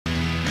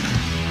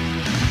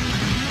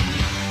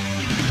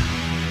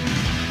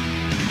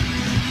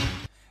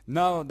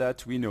Now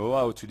that we know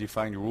how to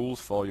define rules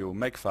for your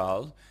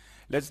Makefile,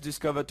 let's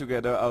discover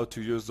together how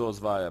to use those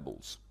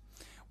variables.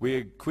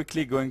 We're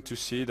quickly going to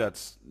see that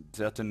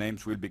certain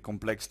names will be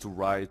complex to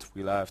write,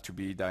 will have to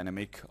be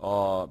dynamic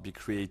or be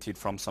created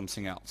from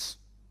something else.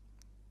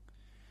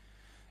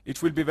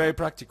 It will be very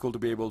practical to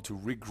be able to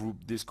regroup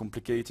this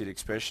complicated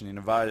expression in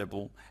a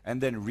variable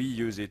and then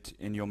reuse it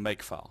in your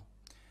Makefile.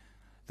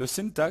 The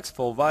syntax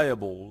for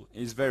variable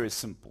is very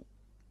simple.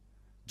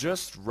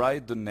 Just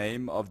write the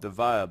name of the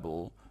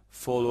variable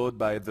followed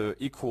by the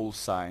equal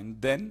sign,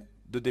 then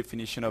the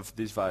definition of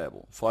this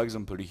variable. For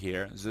example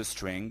here, the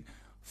string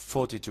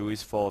 42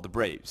 is for the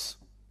Braves.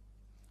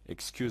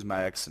 Excuse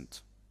my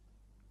accent.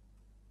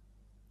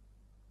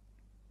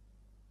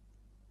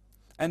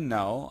 And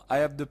now I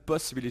have the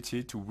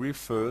possibility to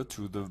refer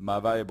to my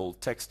variable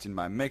text in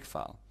my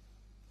Makefile,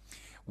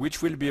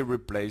 which will be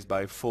replaced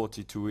by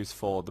 42 is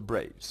for the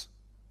Braves.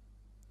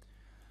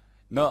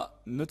 Now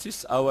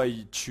notice how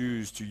I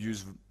choose to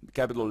use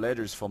capital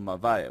letters for my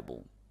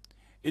variable.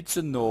 It's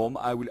a norm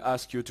I will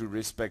ask you to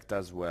respect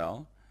as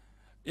well.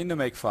 In the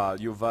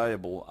Makefile, your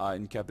variable are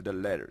in capital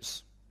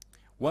letters.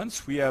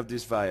 Once we have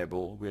this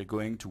variable, we're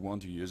going to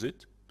want to use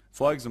it.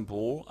 For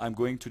example, I'm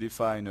going to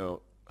define a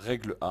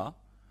règle A,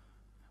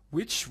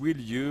 which will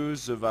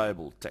use the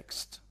variable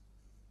text.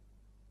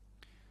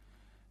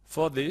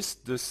 For this,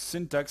 the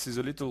syntax is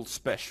a little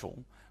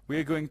special.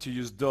 We're going to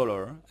use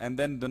dollar and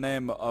then the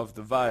name of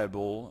the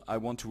variable I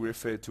want to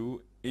refer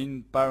to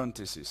in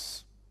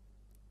parentheses.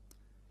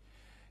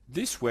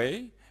 This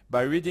way,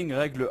 by reading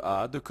règle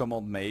A, the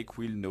command make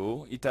will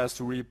know it has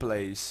to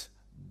replace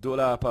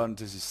dollar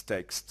parenthesis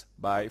text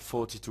by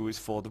 42 is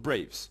for the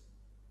Braves.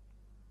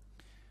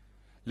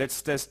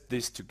 Let's test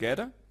this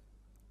together.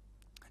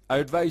 I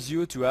advise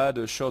you to add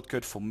a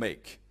shortcut for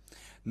make.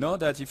 Know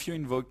that if you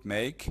invoke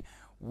make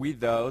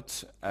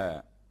without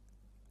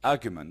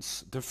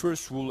arguments, the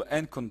first rule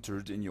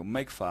encountered in your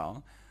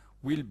Makefile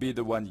will be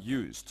the one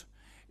used.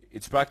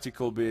 It's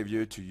practical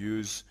behavior to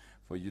use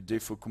for your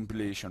default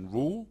compilation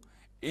rule.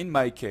 In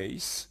my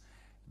case,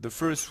 the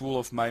first rule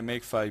of my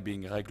Makefile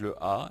being règle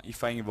A,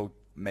 if I invoke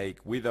make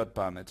without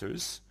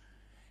parameters,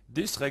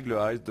 this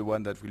règle A is the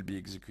one that will be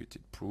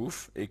executed.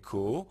 Proof,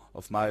 echo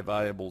of my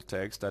variable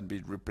text that will be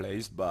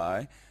replaced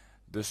by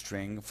the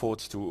string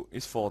 42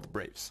 is for the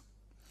Braves.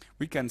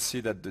 We can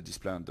see that the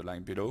display on the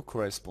line below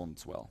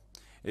corresponds well.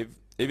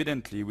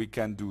 Evidently, we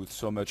can do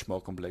so much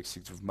more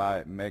complexity with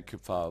my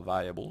Makefile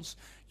variables.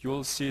 You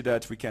will see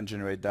that we can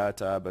generate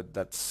data, but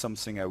that's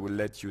something I will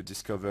let you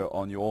discover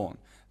on your own.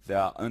 There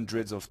are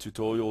hundreds of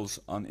tutorials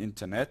on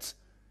internet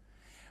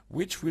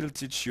which will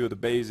teach you the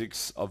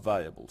basics of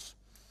variables.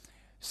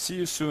 See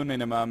you soon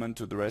in a moment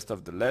to the rest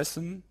of the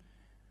lesson.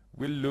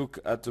 We'll look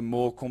at a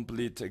more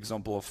complete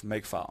example of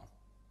Makefile.